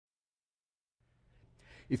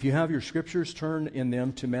If you have your scriptures, turn in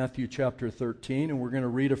them to Matthew chapter 13, and we're going to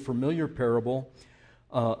read a familiar parable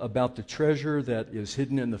about the treasure that is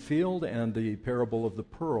hidden in the field and the parable of the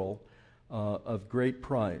pearl of great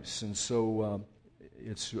price. And so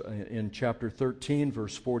it's in chapter 13,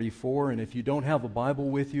 verse 44, and if you don't have a Bible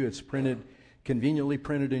with you, it's conveniently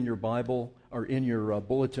printed in your Bible, or in your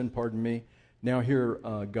bulletin, pardon me. Now hear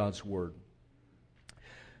God's Word.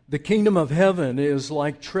 The kingdom of heaven is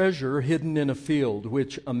like treasure hidden in a field,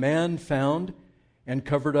 which a man found and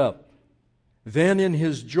covered up. Then in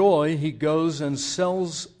his joy he goes and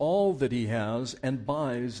sells all that he has and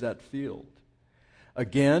buys that field.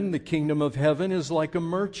 Again, the kingdom of heaven is like a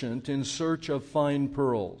merchant in search of fine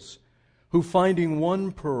pearls, who finding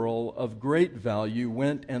one pearl of great value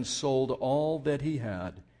went and sold all that he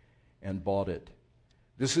had and bought it.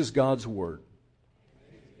 This is God's Word.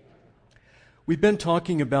 We've been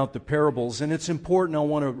talking about the parables, and it's important, I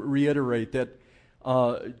want to reiterate, that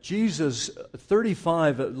Jesus, at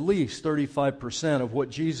least 35% of what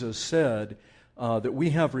Jesus said that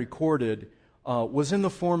we have recorded was in the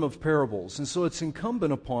form of parables. And so it's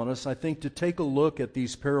incumbent upon us, I think, to take a look at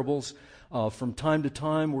these parables from time to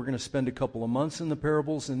time. We're going to spend a couple of months in the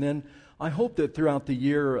parables, and then I hope that throughout the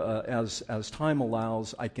year, as time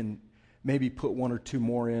allows, I can maybe put one or two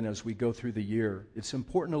more in as we go through the year. It's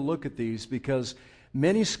important to look at these because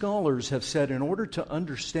many scholars have said in order to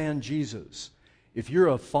understand Jesus, if you're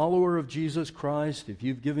a follower of Jesus Christ, if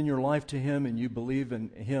you've given your life to Him and you believe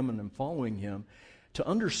in Him and in following Him, to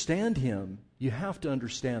understand Him, you have to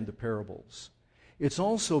understand the parables. It's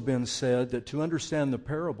also been said that to understand the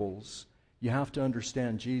parables, you have to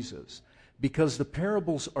understand Jesus, because the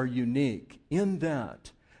parables are unique in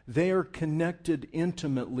that they are connected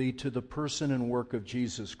intimately to the person and work of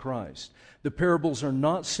Jesus Christ. The parables are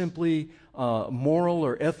not simply moral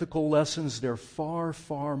or ethical lessons. They're far,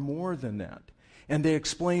 far more than that. And they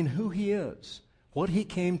explain who He is, what He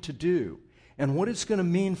came to do, and what it's going to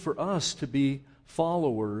mean for us to be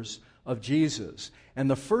followers of Jesus. And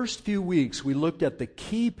the first few weeks we looked at the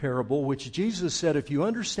key parable, which Jesus said, if you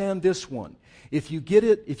understand this one, if you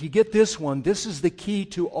get this one, this is the key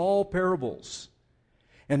to all parables.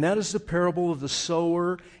 And that is the parable of the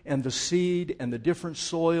sower and the seed and the different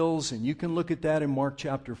soils. And you can look at that in Mark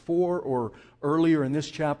chapter 4 or earlier in this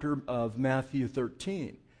chapter of Matthew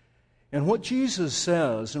 13. And what Jesus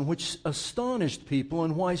says, and which astonished people,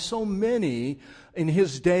 and why so many in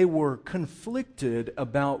His day were conflicted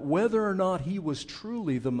about whether or not He was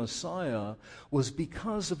truly the Messiah, was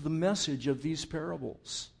because of the message of these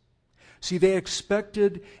parables. See, they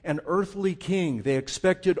expected an earthly king. They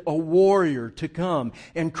expected a warrior to come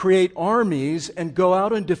and create armies and go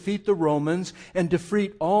out and defeat the Romans and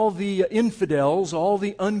defeat all the infidels, all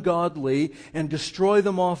the ungodly, and destroy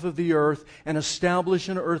them off of the earth and establish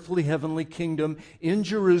an earthly heavenly kingdom in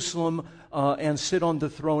Jerusalem and sit on the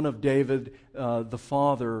throne of David, the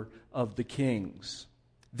father of the kings.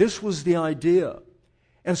 This was the idea.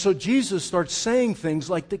 And so Jesus starts saying things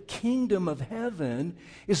like the kingdom of heaven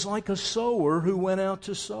is like a sower who went out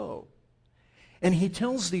to sow. And He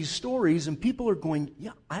tells these stories, and people are going,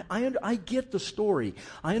 yeah, I get the story.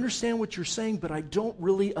 I understand what you're saying, but I don't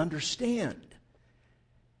really understand.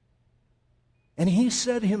 And He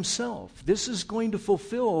said Himself, this is going to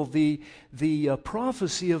fulfill the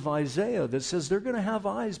prophecy of Isaiah that says they're going to have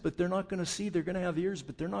eyes, but they're not going to see. They're going to have ears,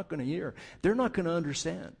 but they're not going to hear. They're not going to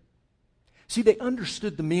understand. See, they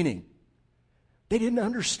understood the meaning. They didn't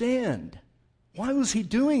understand. Why was He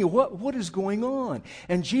doing it? What is going on?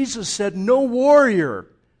 And Jesus said, no warrior,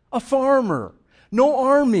 a farmer, no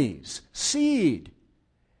armies, seed.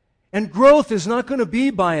 And growth is not going to be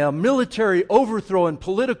by a military overthrow and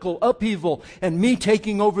political upheaval and me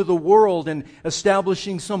taking over the world and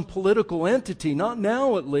establishing some political entity. Not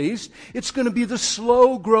now, at least. It's going to be the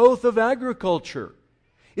slow growth of agriculture.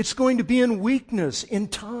 It's going to be in weakness, in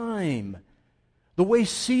time. The way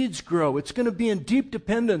seeds grow, it's going to be in deep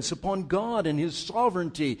dependence upon God and His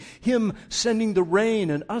sovereignty, Him sending the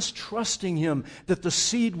rain and us trusting Him that the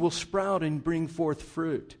seed will sprout and bring forth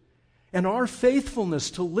fruit. And our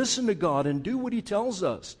faithfulness to listen to God and do what He tells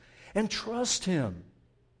us and trust Him.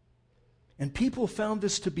 And people found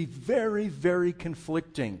this to be very, very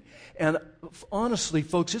conflicting. And honestly,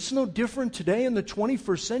 folks, it's no different today in the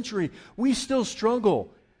 21st century. We still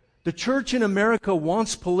struggle. The church in America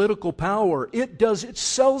wants political power. It does. It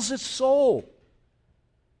sells its soul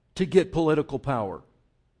to get political power.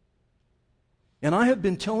 And I have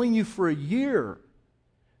been telling you for a year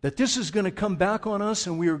that this is going to come back on us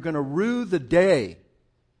and we are going to rue the day.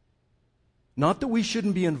 Not that we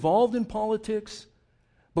shouldn't be involved in politics,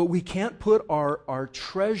 but we can't put our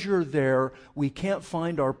treasure there. We can't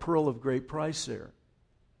find our pearl of great price there.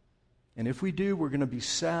 And if we do, we're going to be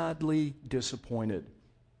sadly disappointed.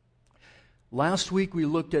 Last week we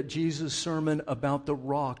looked at Jesus' sermon about the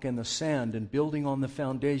rock and the sand and building on the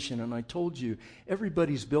foundation. And I told you,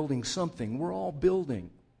 everybody's building something. We're all building.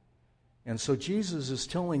 And so Jesus is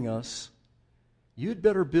telling us, you'd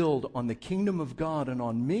better build on the kingdom of God and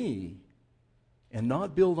on me, and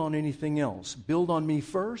not build on anything else. Build on me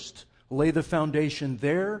first, lay the foundation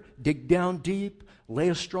there, dig down deep, lay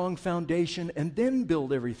a strong foundation, and then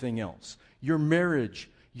build everything else. Your marriage,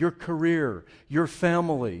 your career, your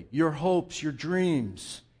family, your hopes, your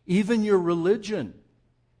dreams, even your religion.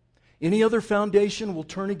 Any other foundation will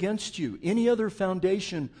turn against you. Any other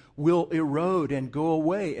foundation will erode and go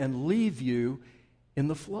away and leave you in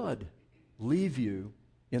the flood, leave you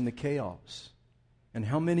in the chaos. And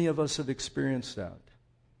how many of us have experienced that?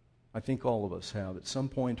 I think all of us have at some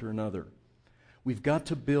point or another. We've got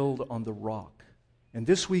to build on the rock. And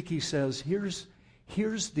this week he says,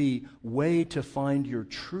 here's the way to find your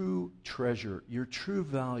true treasure, your true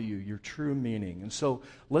value, your true meaning. And so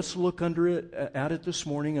let's look at it this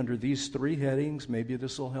morning under these three headings. Maybe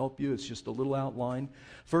this will help you. It's just a little outline.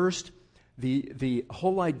 First, the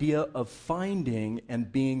whole idea of finding and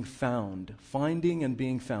being found. Finding and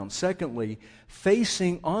being found. Secondly,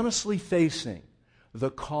 honestly facing the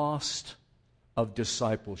cost of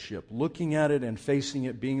discipleship. Looking at it and facing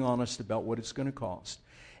it, being honest about what it's going to cost.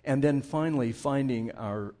 And then finally, finding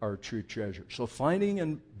our true treasure. So finding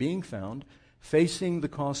and being found, facing the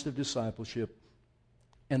cost of discipleship,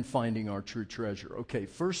 and finding our true treasure. Okay,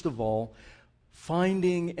 first of all,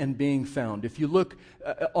 finding and being found. If you look,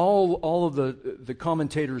 all of the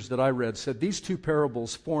commentators that I read said these two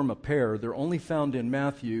parables form a pair. They're only found in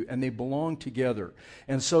Matthew, and they belong together.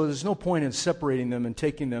 And so there's no point in separating them and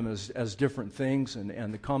taking them as different things,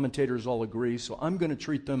 and the commentators all agree. So I'm going to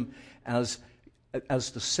treat them as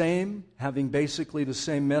the same, having basically the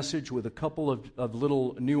same message with a couple of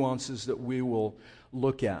little nuances that we will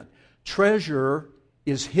look at. Treasure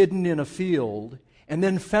is hidden in a field and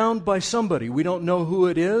then found by somebody. We don't know who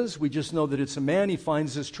it is. We just know that it's a man. He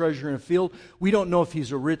finds this treasure in a field. We don't know if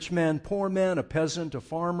he's a rich man, poor man, a peasant, a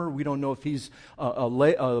farmer. We don't know if he's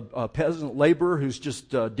a peasant laborer who's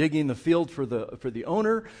just digging the field for the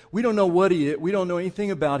owner. We don't know what he is. We don't know anything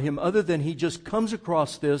about him other than he just comes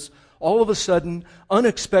across this all of a sudden,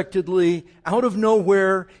 unexpectedly, out of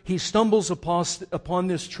nowhere. He stumbles upon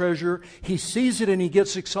this treasure. He sees it and he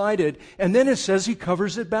gets excited. And then it says he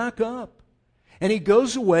covers it back up. And he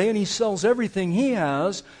goes away and he sells everything he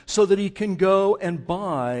has so that he can go and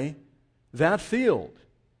buy that field.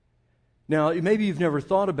 Now, maybe you've never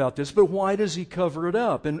thought about this, but why does he cover it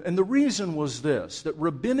up? And the reason was this, that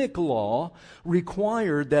rabbinic law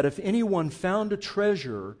required that if anyone found a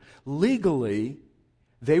treasure legally,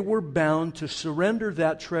 they were bound to surrender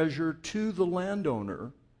that treasure to the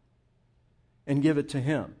landowner and give it to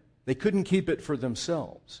him. They couldn't keep it for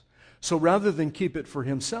themselves. So rather than keep it for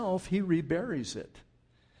himself, he reburies it.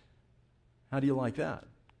 How do you like that?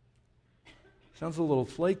 Sounds a little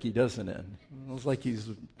flaky, doesn't it? Sounds like he's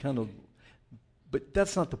kind of... But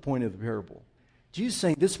that's not the point of the parable. Jesus is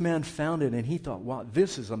saying this man found it and he thought, wow,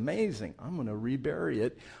 this is amazing. I'm going to rebury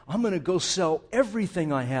it. I'm going to go sell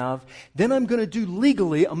everything I have. Then I'm going to do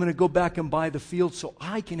legally, I'm going to go back and buy the field so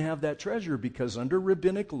I can have that treasure. Because under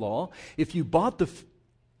rabbinic law, if you bought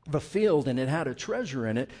the field and it had a treasure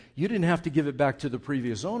in it, you didn't have to give it back to the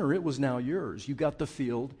previous owner. It was now yours. You got the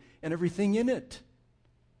field and everything in it.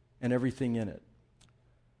 And everything in it.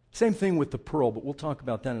 Same thing with the pearl, but we'll talk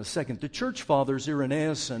about that in a second. The church fathers,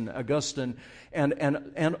 Irenaeus and Augustine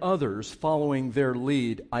and others following their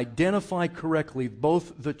lead, identify correctly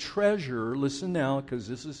both the treasure, listen now because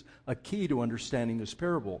this is a key to understanding this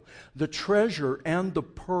parable, the treasure and the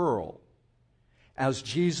pearl as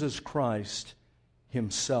Jesus Christ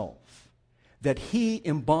himself. That he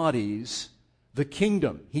embodies the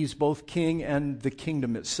kingdom. He's both king and the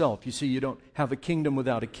kingdom itself. You see, you don't have a kingdom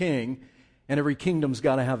without a king. And every kingdom's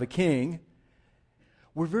got to have a king.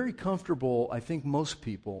 We're very comfortable, I think most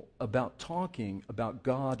people, about talking about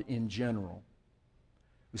God in general.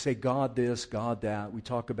 We say God this, God that. We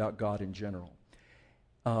talk about God in general.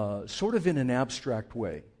 Sort of in an abstract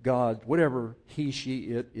way. God, whatever he, she,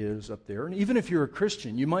 it is up there. And even if you're a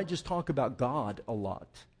Christian, you might just talk about God a lot.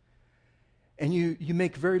 And you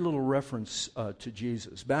make very little reference to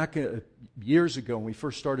Jesus. Back years ago when we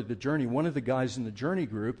first started the journey, one of the guys in the journey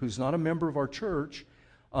group, who's not a member of our church,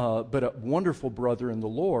 but a wonderful brother in the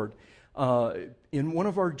Lord, in one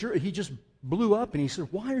of our he just blew up and he said,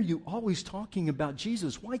 why are you always talking about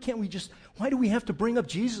Jesus? Why do we have to bring up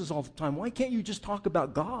Jesus all the time? Why can't you just talk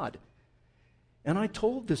about God? And I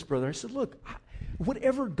told this brother, I said, look,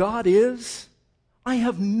 whatever God is, I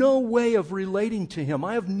have no way of relating to him.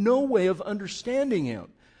 I have no way of understanding him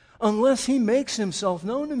unless he makes himself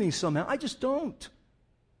known to me somehow. I just don't.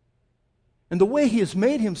 And the way he has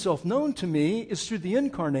made himself known to me is through the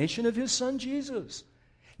incarnation of his son Jesus.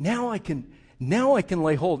 Now I can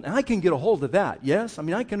lay hold, and I can get a hold of that, yes? I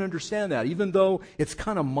mean, I can understand that, even though it's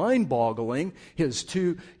kind of mind-boggling, his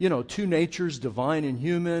two natures, divine and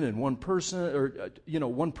human, and one person,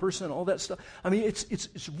 all that stuff. I mean,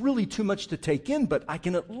 it's really too much to take in, but I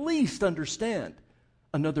can at least understand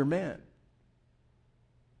another man.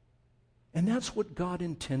 And that's what God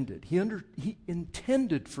intended. He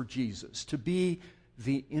intended for Jesus to be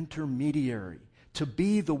the intermediary, to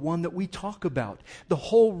be the one that we talk about. The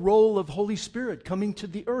whole role of Holy Spirit coming to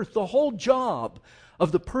the earth, the whole job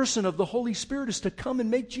of the person of the Holy Spirit is to come and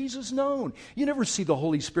make Jesus known. You never see the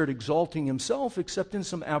Holy Spirit exalting himself except in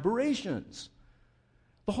some aberrations.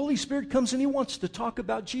 The Holy Spirit comes and he wants to talk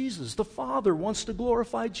about Jesus. The Father wants to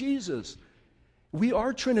glorify Jesus. We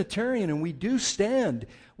are Trinitarian, and we do stand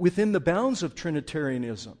within the bounds of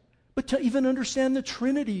Trinitarianism. But to even understand the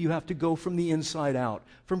Trinity, you have to go from the inside out,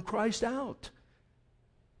 from Christ out.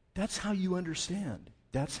 That's how you understand.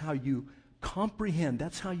 That's how you comprehend.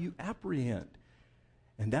 That's how you apprehend.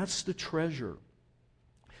 And that's the treasure.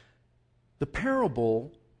 The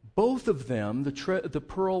parable, both of them, the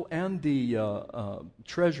pearl and the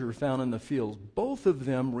treasure found in the fields, both of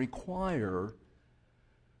them require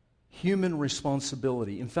human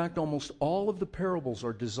responsibility. In fact, almost all of the parables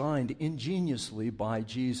are designed ingeniously by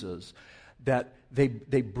Jesus, that they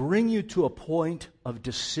bring you to a point of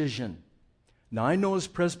decision. Now, I know as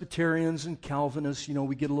Presbyterians and Calvinists,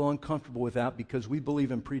 we get a little uncomfortable with that because we believe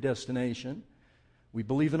in predestination. We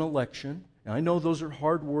believe in election. And I know those are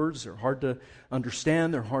hard words. They're hard to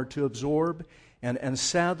understand. They're hard to absorb. And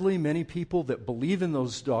sadly, many people that believe in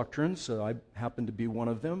those doctrines, I happen to be one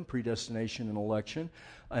of them, predestination and election,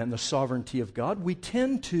 and the sovereignty of God, we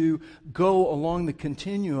tend to go along the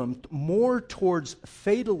continuum more towards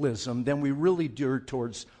fatalism than we really do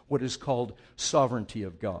towards what is called sovereignty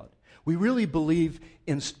of God. We really believe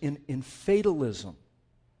in fatalism.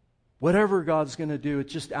 Whatever God's going to do,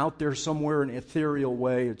 it's just out there somewhere in an ethereal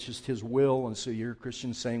way. It's just his will. And so you're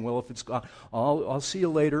Christians saying, well, if it's God, I'll see you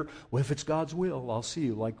later. Well, if it's God's will, I'll see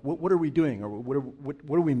you. Like, what are we doing? Or what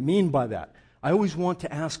do we mean by that? I always want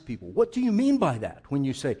to ask people, what do you mean by that when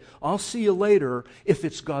you say, I'll see you later if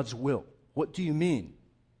it's God's will? What do you mean?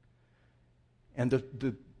 And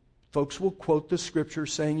the folks will quote the scripture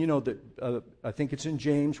saying, that I think it's in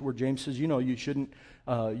James, where James says, you shouldn't,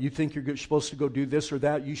 you think you're supposed to go do this or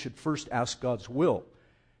that, you should first ask God's will,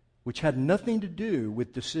 which had nothing to do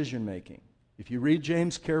with decision making. If you read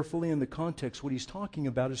James carefully in the context, what he's talking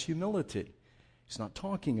about is humility. He's not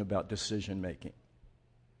talking about decision making.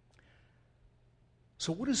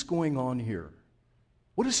 So what is going on here?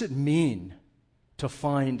 What does it mean to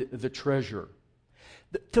find the treasure?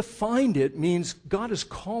 To find it means God is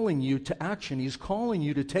calling you to action. He's calling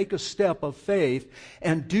you to take a step of faith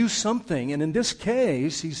and do something. And in this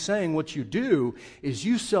case, he's saying what you do is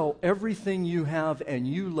you sell everything you have and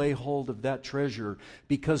you lay hold of that treasure,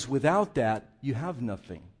 because without that, you have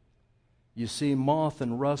nothing. You see, moth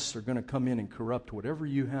and rust are going to come in and corrupt whatever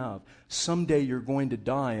you have. Someday you're going to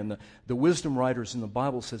die. And the wisdom writers in the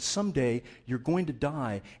Bible said, someday you're going to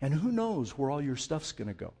die, and who knows where all your stuff's going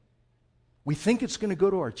to go. We think it's going to go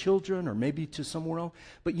to our children or maybe to somewhere else.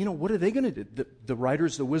 But what are they going to do? The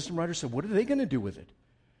writers, the wisdom writers said, what are they going to do with it?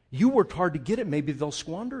 You worked hard to get it. Maybe they'll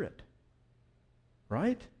squander it.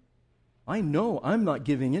 Right? I know I'm not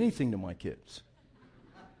giving anything to my kids.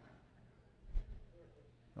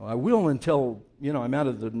 I will until, I'm out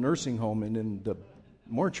of the nursing home and in the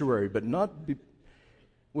mortuary, but not be...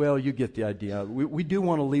 Well, you get the idea. We do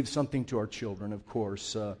want to leave something to our children, of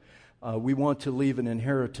course. We want to leave an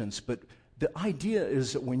inheritance, but the idea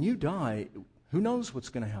is that when you die, who knows what's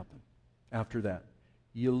going to happen after that?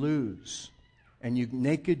 You lose. And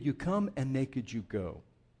naked you come and naked you go.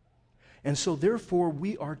 And so therefore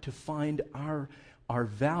we are to find our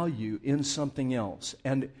value in something else.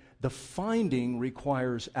 And the finding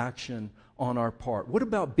requires action on our part. What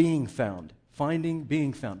about being found? Finding,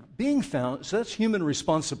 being found. Being found, so that's human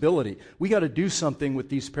responsibility. We got to do something with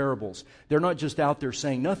these parables. They're not just out there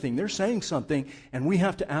saying nothing. They're saying something, and we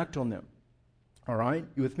have to act on them. All right?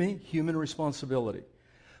 You with me? Human responsibility.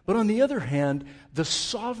 But on the other hand, the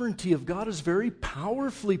sovereignty of God is very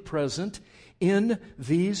powerfully present in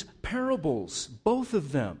these parables, both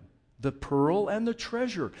of them, the pearl and the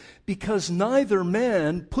treasure, because neither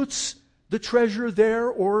man puts the treasure there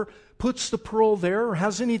or puts the pearl there or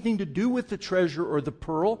has anything to do with the treasure or the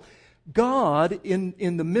pearl. God,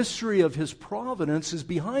 in the mystery of His providence, is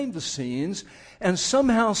behind the scenes and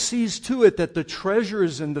somehow sees to it that the treasure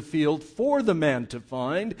is in the field for the man to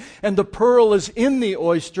find, and the pearl is in the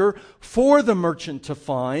oyster for the merchant to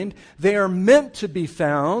find. They are meant to be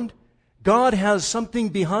found. God has something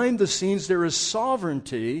behind the scenes. There is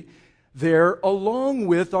sovereignty there along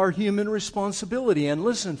with our human responsibility. And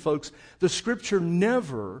listen, folks, the Scripture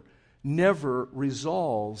never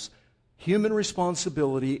resolves human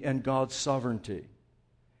responsibility and God's sovereignty.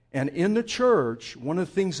 And in the church, one of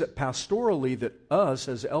the things that pastorally that us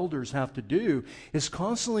as elders have to do is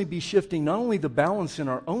constantly be shifting not only the balance in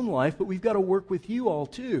our own life, but we've got to work with you all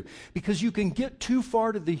too. Because you can get too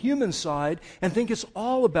far to the human side and think it's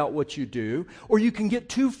all about what you do, or you can get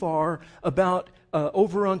too far about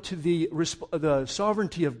over onto the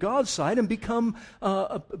sovereignty of God's side and become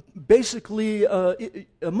basically a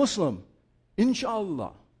Muslim,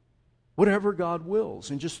 inshallah, whatever God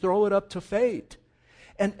wills, and just throw it up to fate.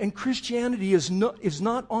 And Christianity is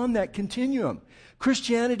not on that continuum.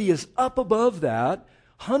 Christianity is up above that,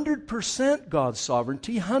 100% God's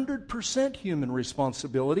sovereignty, 100% human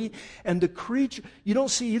responsibility, and the creature, you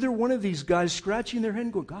don't see either one of these guys scratching their head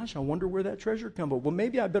and going, gosh, I wonder where that treasure come from. Well,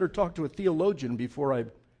 maybe I better talk to a theologian before I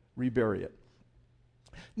rebury it.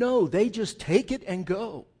 No, they just take it and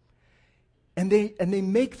go. And they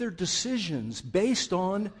make their decisions based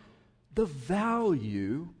on the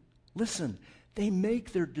value. Listen, they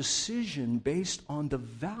make their decision based on the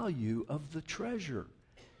value of the treasure.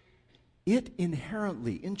 It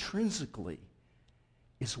inherently, intrinsically,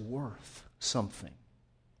 is worth something.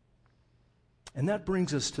 And that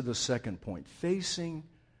brings us to the second point, facing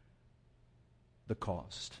the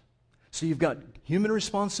cost. So you've got human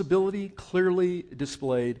responsibility clearly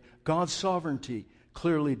displayed, God's sovereignty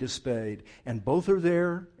clearly displayed, and both are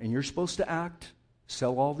there, and you're supposed to act.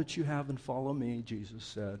 Sell all that you have and follow me, Jesus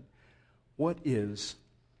said. What is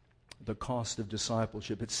the cost of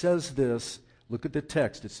discipleship? It says this, look at the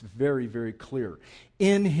text, it's very, very clear.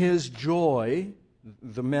 In his joy,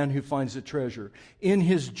 the man who finds the treasure, in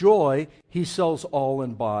his joy he sells all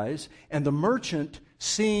and buys, and the merchant,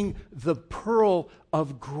 seeing the pearl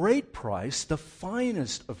of great price, the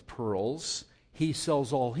finest of pearls, he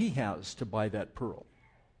sells all he has to buy that pearl.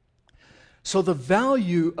 So the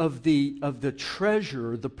value of the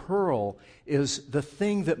treasure, the pearl, is the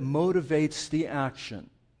thing that motivates the action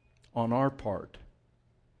on our part.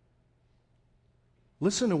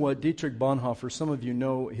 Listen to what Dietrich Bonhoeffer, some of you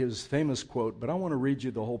know his famous quote, but I want to read you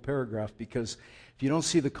the whole paragraph because if you don't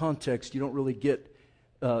see the context, you don't really get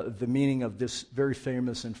the meaning of this very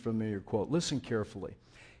famous and familiar quote. Listen carefully.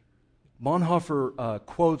 Bonhoeffer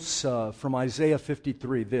quotes from Isaiah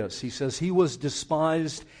 53 this. He says, he was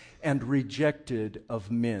despised and rejected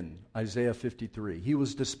of men. Isaiah 53. He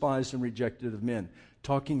was despised and rejected of men.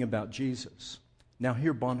 Talking about Jesus. Now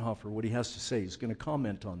hear Bonhoeffer, what he has to say. He's going to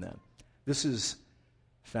comment on that. This is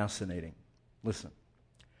fascinating. Listen.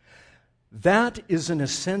 That is an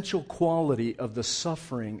essential quality of the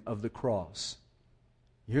suffering of the cross.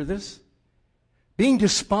 You hear this? Being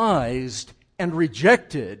despised and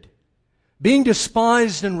rejected. Being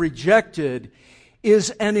despised and rejected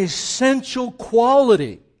is an essential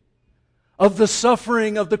quality of the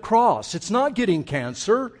suffering of the cross. It's not getting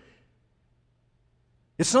cancer.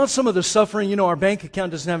 It's not some of the suffering, our bank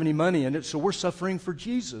account doesn't have any money in it, so we're suffering for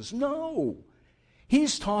Jesus. No.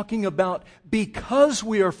 He's talking about because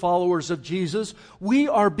we are followers of Jesus, we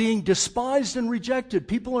are being despised and rejected.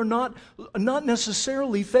 People are not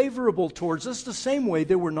necessarily favorable towards us the same way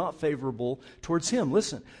they were not favorable towards Him.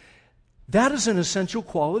 Listen. That is an essential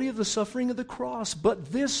quality of the suffering of the cross.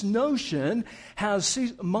 But this notion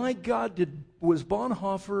has, my God, was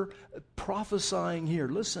Bonhoeffer prophesying here?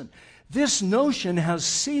 Listen, this notion has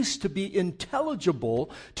ceased to be intelligible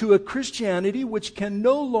to a Christianity which can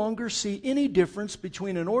no longer see any difference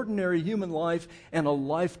between an ordinary human life and a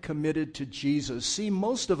life committed to Jesus. See,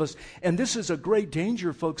 most of us, and this is a great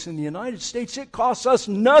danger, folks, in the United States, it costs us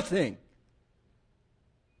nothing.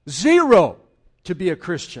 Zero to be a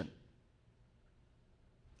Christian.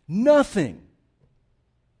 Nothing.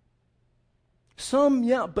 Some,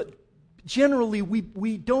 yeah, but generally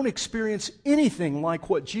we don't experience anything like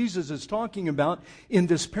what Jesus is talking about in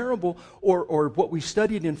this parable or what we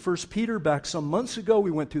studied in 1 Peter back some months ago.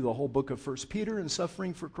 We went through the whole book of 1 Peter and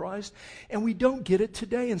suffering for Christ, and we don't get it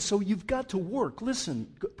today. And so you've got to work.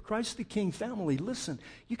 Listen, Christ the King family, listen,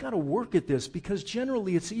 you got to work at this because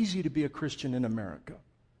generally it's easy to be a Christian in America.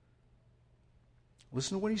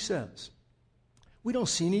 Listen to what he says. We don't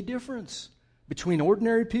see any difference between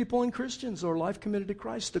ordinary people and Christians or life committed to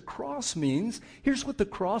Christ. The cross means, here's what the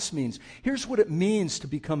cross means. Here's what it means to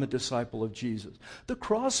become a disciple of Jesus. The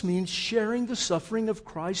cross means sharing the suffering of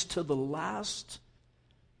Christ to the last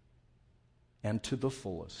and to the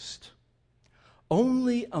fullest.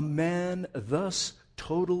 Only a man thus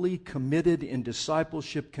totally committed in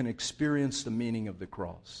discipleship can experience the meaning of the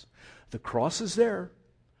cross. The cross is there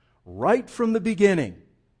right from the beginning.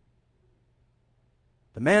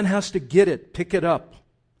 The man has to get it, pick it up.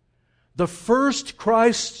 The first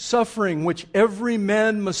Christ suffering which every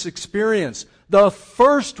man must experience, the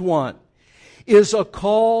first one, is a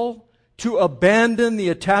call to abandon the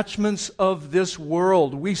attachments of this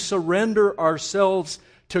world. We surrender ourselves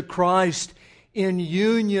to Christ in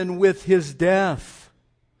union with His death.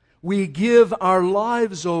 We give our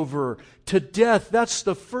lives over to death. That's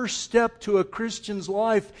the first step to a Christian's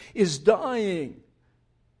life, is dying.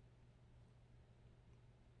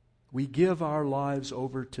 We give our lives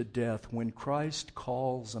over to death when Christ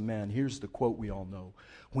calls a man. Here's the quote we all know.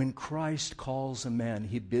 When Christ calls a man,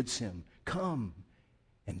 He bids him, come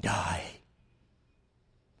and die.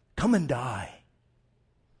 Come and die.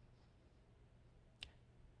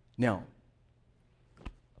 Now,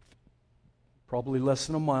 probably less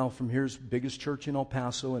than a mile from here's the biggest church in El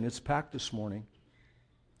Paso, and it's packed this morning.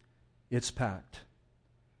 It's packed.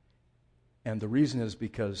 And the reason is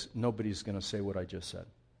because nobody's going to say what I just said.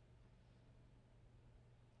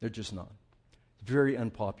 They're just not. It's very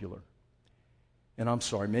unpopular. And I'm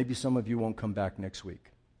sorry, maybe some of you won't come back next week.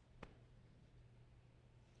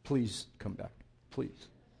 Please come back. Please.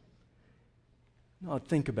 No,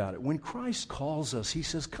 think about it. When Christ calls us, He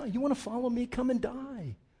says, "Come, you want to follow me? Come and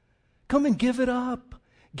die. Come and give it up.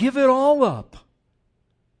 Give it all up.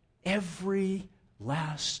 Every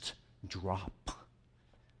last drop.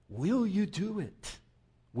 Will you do it?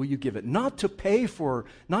 Will you give it? Not to pay for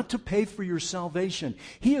your salvation.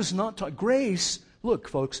 He is not taught. Grace, look,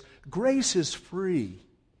 folks, grace is free.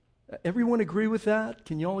 Everyone agree with that?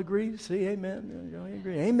 Can you all agree? Say amen. I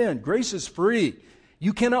agree. Amen. Grace is free.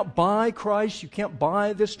 You cannot buy Christ. You can't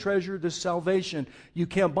buy this treasure, this salvation. You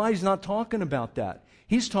can't buy. He's not talking about that.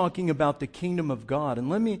 He's talking about the kingdom of God. And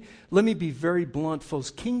let me be very blunt,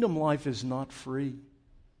 folks. Kingdom life is not free.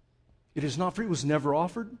 It is not free. It was never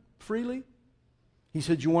offered freely. He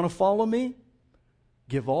said, you want to follow me?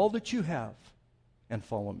 Give all that you have and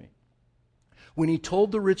follow me. When He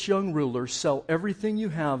told the rich young ruler, sell everything you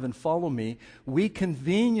have and follow me, we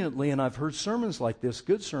conveniently, and I've heard sermons like this,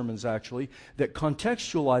 good sermons actually, that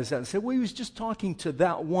contextualize that and say, well, He was just talking to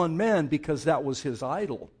that one man because that was his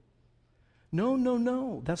idol.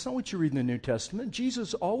 No. That's not what you read in the New Testament.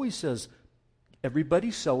 Jesus always says,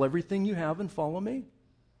 everybody sell everything you have and follow me.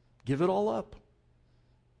 Give it all up.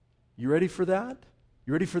 You ready for that?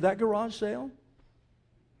 You ready for that garage sale?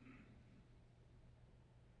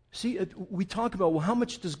 See, we talk about, well, how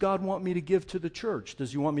much does God want me to give to the church?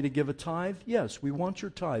 Does He want me to give a tithe? Yes, we want your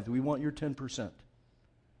tithe. We want your 10%.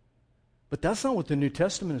 But that's not what the New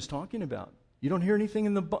Testament is talking about. You don't hear anything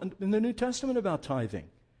in the New Testament about tithing.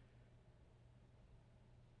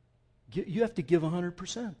 You have to give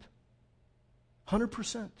 100%.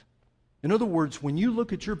 100%. In other words, when you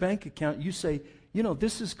look at your bank account, you say,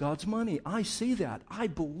 this is God's money. I see that. I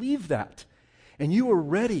believe that. And you are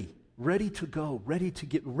ready to go, ready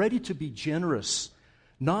to be generous,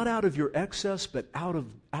 not out of your excess, but out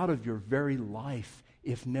of your very life.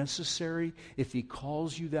 If necessary, if He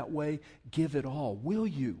calls you that way, give it all. Will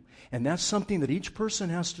you? And that's something that each person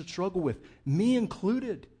has to struggle with, me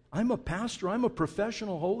included. I'm a pastor. I'm a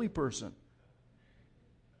professional holy person.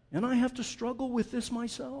 And I have to struggle with this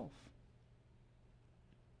myself.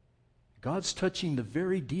 God's touching the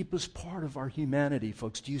very deepest part of our humanity,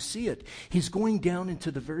 folks. Do you see it? He's going down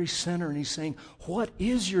into the very center and He's saying, what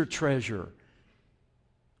is your treasure?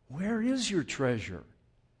 Where is your treasure?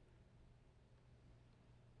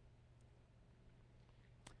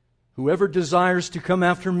 Whoever desires to come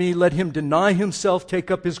after me, let him deny himself, take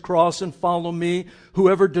up his cross, and follow me.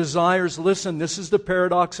 Whoever desires, listen, this is the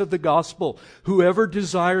paradox of the gospel. Whoever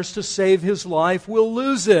desires to save his life will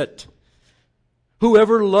lose it.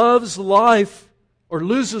 Whoever loves life or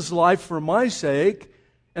loses life for my sake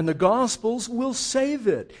and the gospel's will save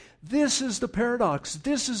it. This is the paradox.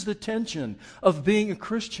 This is the tension of being a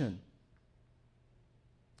Christian.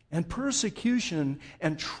 And persecution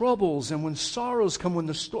and troubles, and when sorrows come,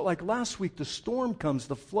 when like last week, the storm comes,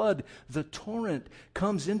 the flood, the torrent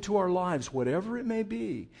comes into our lives, whatever it may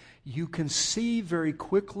be, you can see very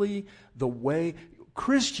quickly the way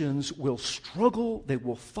Christians will struggle, they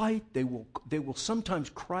will fight, they will sometimes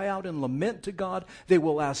cry out and lament to God. They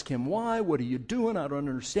will ask Him, why? What are you doing? I don't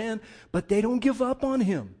understand. But they don't give up on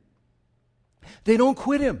Him. They don't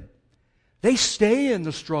quit Him. They stay in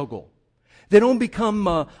the struggle. They don't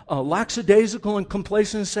become lackadaisical and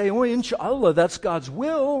complacent and say, oh, inshallah, that's God's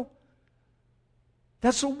will.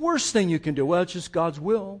 That's the worst thing you can do. Well, it's just God's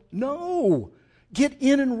will. No. Get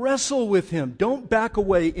in and wrestle with Him. Don't back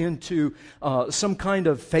away into some kind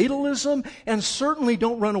of fatalism, and certainly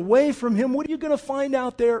don't run away from Him. What are you going to find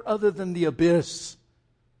out there other than the abyss?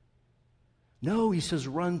 No, He says,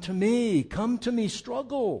 run to me. Come to me.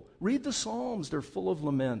 Struggle. Read the Psalms. They're full of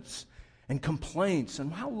laments and complaints.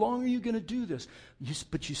 And how long are you going to do this?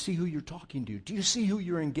 But you see who you're talking to. Do you see who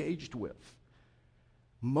you're engaged with?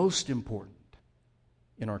 Most important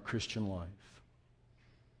in our Christian life.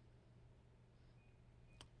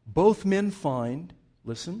 Both men find,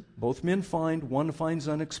 listen, both men find, one finds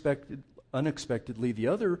unexpectedly, the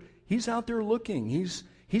other, he's out there looking.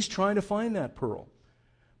 He's trying to find that pearl.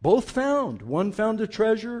 Both found. One found the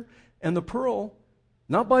treasure and the pearl,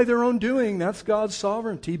 not by their own doing, that's God's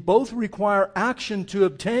sovereignty. Both require action to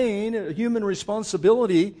obtain, a human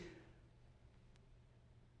responsibility.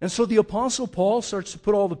 And so the Apostle Paul starts to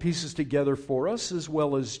put all the pieces together for us, as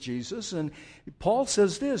well as Jesus. And Paul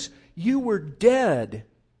says this, you were dead.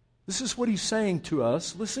 This is what he's saying to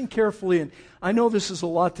us. Listen carefully, and I know this is a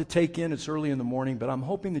lot to take in. It's early in the morning, but I'm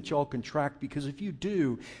hoping that y'all can track, because if you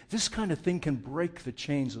do, this kind of thing can break the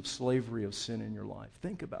chains of slavery of sin in your life.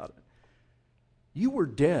 Think about it. You were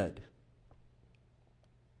dead,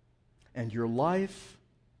 and your life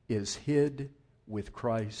is hid with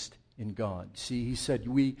Christ in God. See, he said,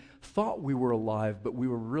 we thought we were alive, but we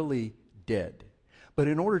were really dead. But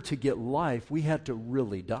in order to get life, we had to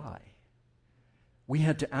really die. We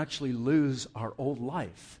had to actually lose our old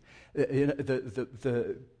life.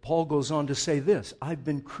 Paul goes on to say this, I've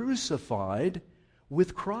been crucified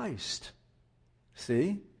with Christ.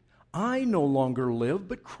 See? I no longer live,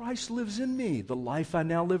 but Christ lives in me. The life I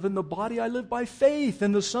now live in the body, I live by faith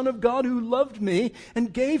in the Son of God who loved me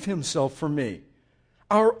and gave Himself for me.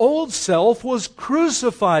 Our old self was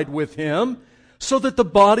crucified with Him so that the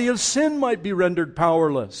body of sin might be rendered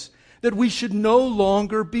powerless, that we should no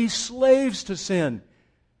longer be slaves to sin.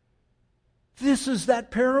 This is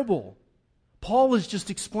that parable. Paul is just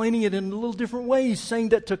explaining it in a little different way. He's saying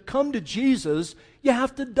that to come to Jesus, you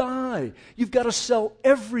have to die. You've got to sell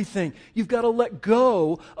everything. You've got to let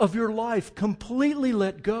go of your life. Completely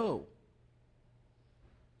let go.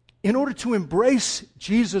 In order to embrace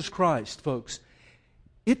Jesus Christ, folks,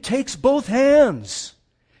 it takes both hands.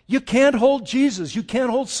 You can't hold Jesus. You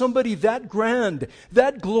can't hold somebody that grand,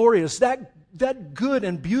 that glorious, that good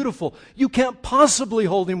and beautiful. You can't possibly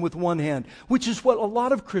hold Him with one hand, which is what a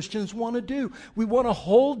lot of Christians want to do. We want to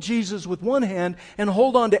hold Jesus with one hand and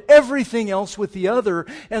hold on to everything else with the other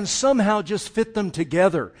and somehow just fit them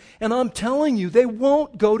together. And I'm telling you, they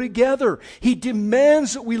won't go together. He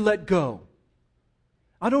demands that we let go.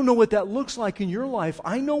 I don't know what that looks like in your life.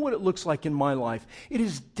 I know what it looks like in my life. It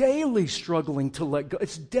is daily struggling to let go.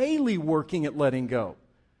 It's daily working at letting go.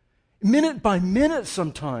 Minute by minute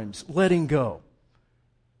sometimes letting go.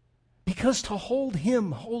 Because to hold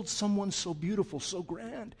Him, hold someone so beautiful, so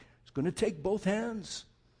grand, it's going to take both hands.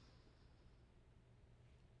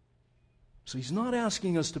 So He's not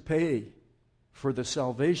asking us to pay for the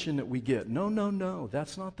salvation that we get. No.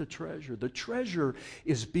 That's not the treasure. The treasure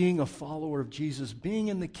is being a follower of Jesus, being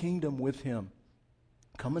in the kingdom with Him.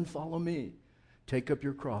 Come and follow me. Take up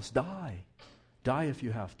your cross. Die. Die if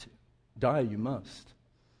you have to. Die you must.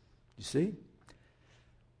 You see?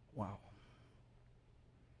 Wow.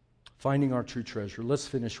 Finding our true treasure. Let's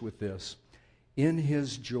finish with this. In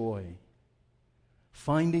His joy,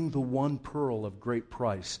 finding the one pearl of great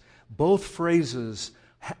price. Both phrases,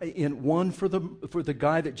 in one for the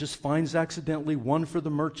guy that just finds accidentally, one for the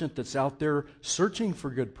merchant that's out there searching for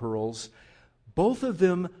good pearls. Both of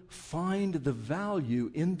them find the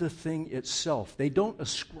value in the thing itself. They don't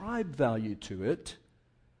ascribe value to it.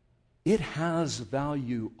 It has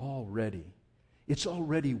value already. It's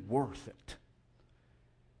already worth it.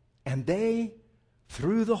 And they,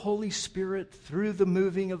 through the Holy Spirit, through the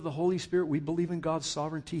moving of the Holy Spirit, we believe in God's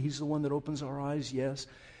sovereignty. He's the one that opens our eyes, yes.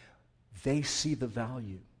 They see the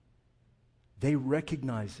value. They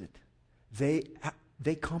recognize it.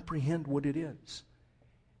 They comprehend what it is.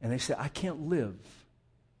 And they say, I can't live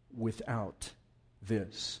without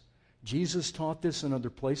this. Jesus taught this in other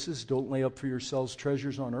places. Don't lay up for yourselves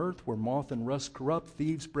treasures on earth where moth and rust corrupt,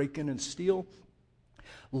 thieves break in and steal.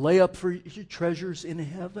 Lay up for your treasures in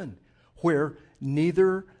heaven where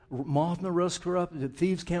neither moth nor rust corrupt, the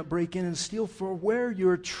thieves can't break in and steal. For where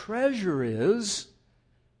your treasure is,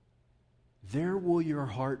 there will your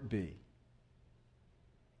heart be.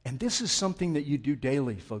 And this is something that you do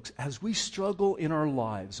daily, folks. As we struggle in our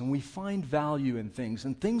lives and we find value in things,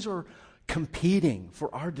 and things are competing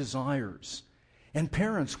for our desires. And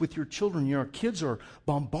parents, with your children, your kids are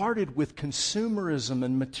bombarded with consumerism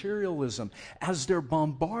and materialism. As they're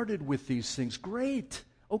bombarded with these things, great,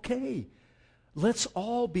 okay. Let's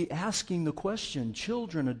all be asking the question,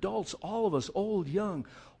 children, adults, all of us, old, young,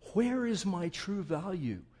 where is my true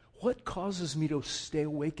value? What causes me to stay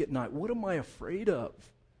awake at night? What am I afraid of?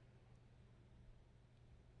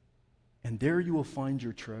 And there you will find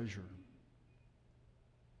your treasure.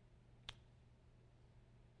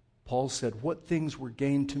 Paul said, what things were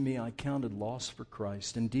gained to me I counted loss for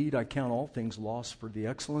Christ. Indeed, I count all things lost for the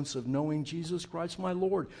excellence of knowing Jesus Christ my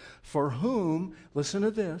Lord, for whom, listen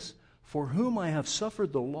to this, for whom I have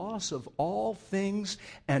suffered the loss of all things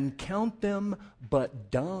and count them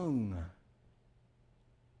but dung.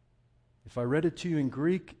 If I read it to you in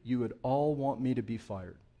Greek, you would all want me to be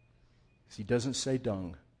fired. He doesn't say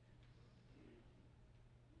dung.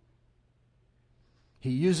 He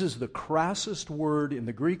uses the crassest word in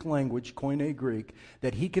the Greek language, Koine Greek,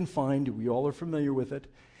 that he can find. We all are familiar with it.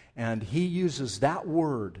 And he uses that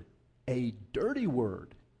word, a dirty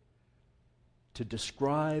word, to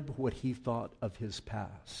describe what he thought of his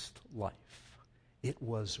past life. It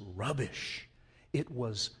was rubbish. It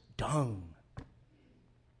was dung.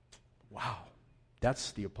 Wow.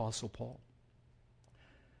 That's the Apostle Paul.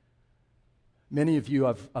 Many of you,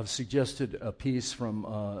 I've suggested a piece from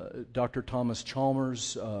Dr. Thomas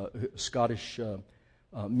Chalmers, Scottish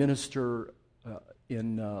minister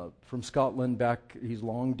from Scotland back, he's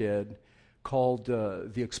long dead, called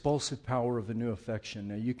The Expulsive Power of a New Affection.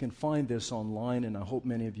 Now you can find this online, and I hope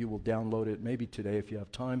many of you will download it, maybe today if you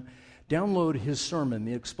have time. Download his sermon,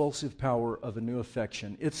 The Expulsive Power of a New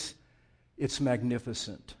Affection. It's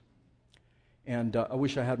magnificent. And I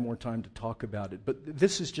wish I had more time to talk about it, but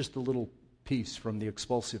this is just a little piece from The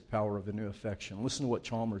Expulsive Power of a New Affection. Listen to what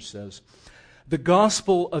Chalmers says. The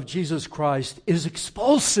gospel of Jesus Christ is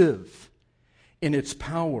expulsive in its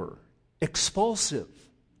power. Expulsive.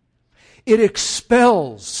 It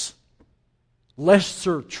expels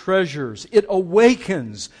lesser treasures. It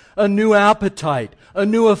awakens a new appetite, a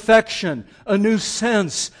new affection, a new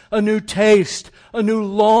sense, a new taste, a new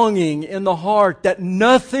longing in the heart that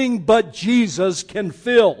nothing but Jesus can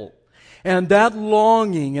fill. And that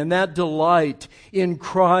longing and that delight in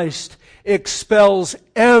Christ expels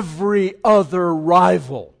every other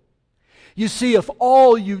rival. You see, if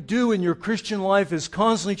all you do in your Christian life is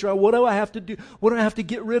constantly try, what do I have to do? What do I have to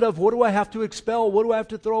get rid of? What do I have to expel? What do I have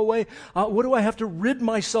to throw away? What do I have to rid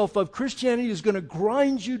myself of? Christianity is going to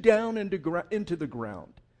grind you down into the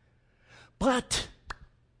ground. But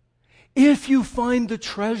if you find the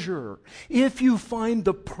treasure, if you find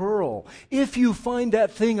the pearl, if you find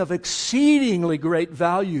that thing of exceedingly great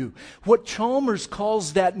value, what Chalmers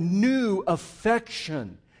calls that new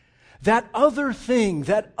affection, that other thing,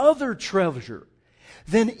 that other treasure,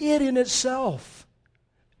 then it in itself,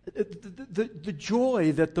 the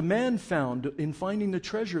joy that the man found in finding the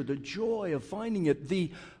treasure, the joy of finding it,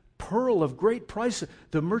 the pearl of great price,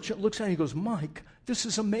 the merchant looks at it and he goes, Mike, this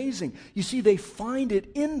is amazing. You see, they find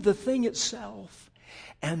it in the thing itself.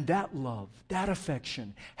 And that love, that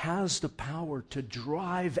affection, has the power to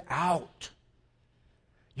drive out.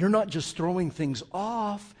 You're not just throwing things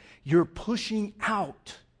off, you're pushing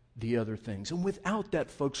out the other things. And without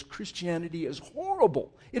that, folks, Christianity is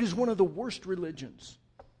horrible. It is one of the worst religions.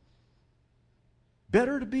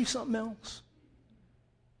 Better to be something else.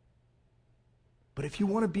 But if you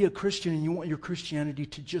want to be a Christian and you want your Christianity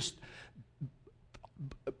to just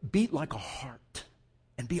beat like a heart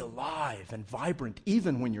and be alive and vibrant,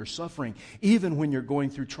 even when you're suffering, even when you're going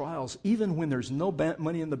through trials, even when there's no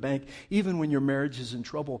money in the bank, even when your marriage is in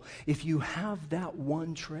trouble, if you have that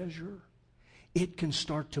one treasure, it can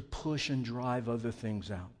start to push and drive other things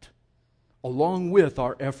out, along with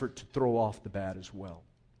our effort to throw off the bad as well.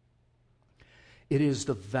 It is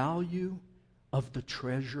the value of the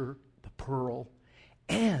treasure, the pearl,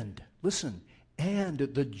 and, listen, and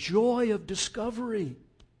the joy of discovery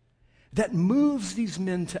that moves these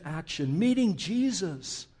men to action, meeting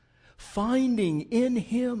Jesus, finding in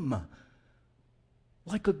Him,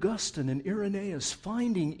 like Augustine and Irenaeus,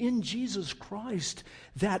 finding in Jesus Christ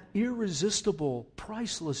that irresistible,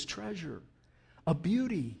 priceless treasure, a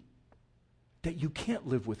beauty that you can't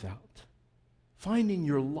live without, finding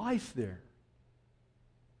your life there.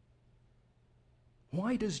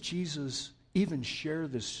 Why does Jesus even share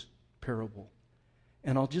this parable?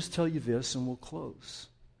 And I'll just tell you this and we'll close.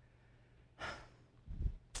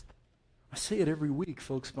 I say it every week,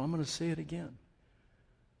 folks, but I'm going to say it again.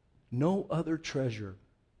 No other treasure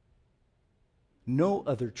No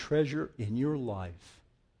other treasure in your life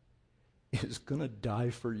is going to die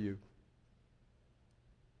for you.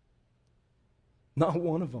 Not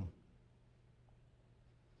one of them.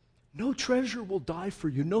 No treasure will die for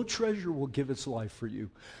you. No treasure will give its life for you.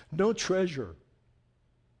 No treasure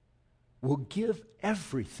will give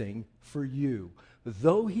everything for you.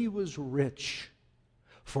 Though he was rich,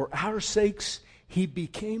 for our sakes he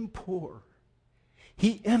became poor.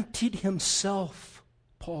 He emptied himself,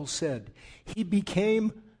 Paul said. He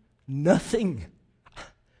became nothing.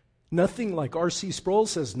 Nothing, like R.C. Sproul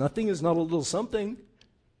says, nothing is not a little something.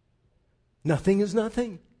 Nothing is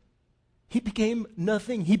nothing. He became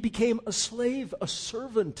nothing. He became a slave, a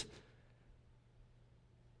servant.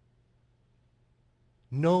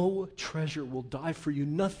 No treasure will die for you.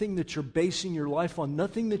 Nothing that you're basing your life on,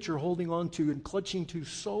 nothing that you're holding on to and clutching to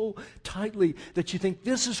so tightly that you think,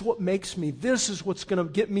 this is what makes me, this is what's going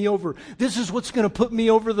to get me over, this is what's going to put me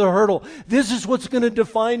over the hurdle, this is what's going to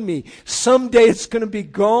define me. Someday it's going to be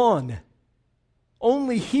gone.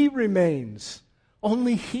 Only He remains.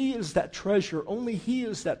 Only He is that treasure. Only He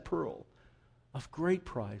is that pearl of great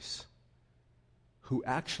price who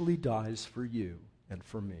actually dies for you and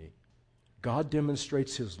for me. God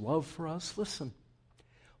demonstrates His love for us. Listen,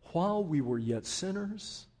 while we were yet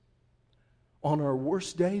sinners, on our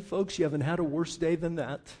worst day, folks, you haven't had a worse day than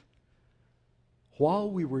that. While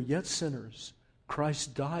we were yet sinners,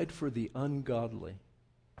 Christ died for the ungodly.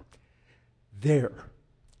 There,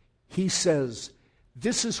 He says,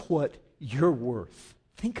 this is what you're worth.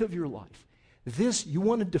 Think of your life. This, you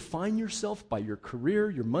want to define yourself by your career,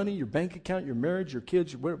 your money, your bank account, your marriage, your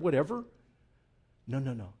kids, whatever?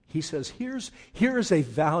 No. He says, here is a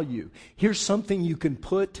value. Here's something you can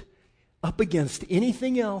put up against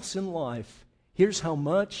anything else in life. Here's how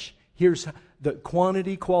much. Here's the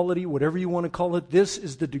quantity, quality, whatever you want to call it. This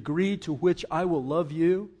is the degree to which I will love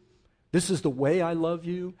you. This is the way I love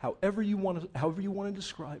you. However you want to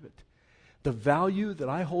describe it. The value that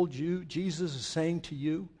I hold you, Jesus is saying to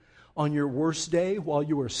you, on your worst day, while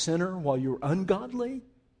you were a sinner, while you were ungodly,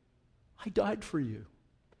 I died for you.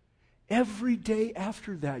 Every day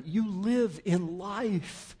after that, you live in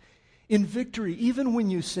life, in victory, even when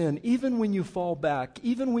you sin, even when you fall back,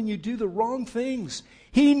 even when you do the wrong things.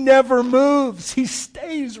 He never moves. He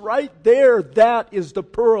stays right there. That is the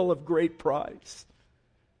pearl of great price.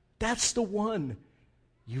 That's the one.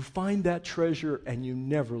 You find that treasure and you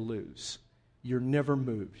never lose. You're never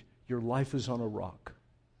moved. Your life is on a rock.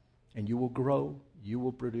 And you will grow. You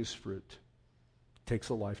will produce fruit. It takes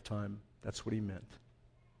a lifetime. That's what He meant.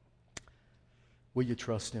 Will you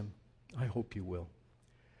trust Him? I hope you will.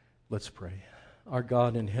 Let's pray. Our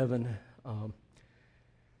God in heaven,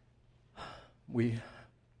 we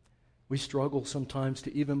struggle sometimes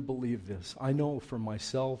to even believe this. I know for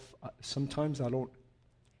myself, sometimes I don't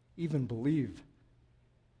even believe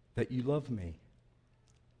that you love me.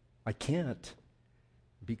 I can't,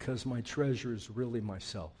 because my treasure is really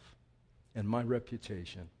myself and my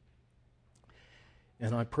reputation.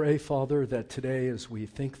 And I pray, Father, that today as we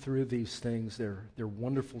think through these things, they're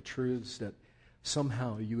wonderful truths that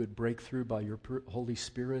somehow you would break through by your Holy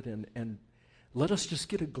Spirit and let us just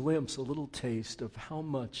get a glimpse, a little taste of how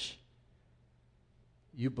much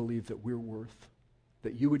you believe that we're worth,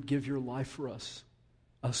 that you would give your life for us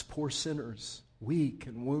poor sinners, weak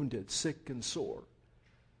and wounded, sick and sore,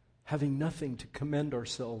 having nothing to commend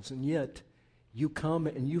ourselves, and yet you come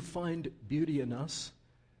and you find beauty in us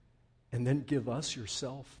and then give us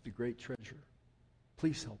yourself, the great treasure.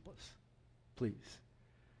 Please help us. Please.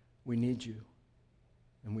 We need you,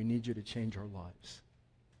 and we need you to change our lives.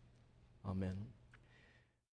 Amen.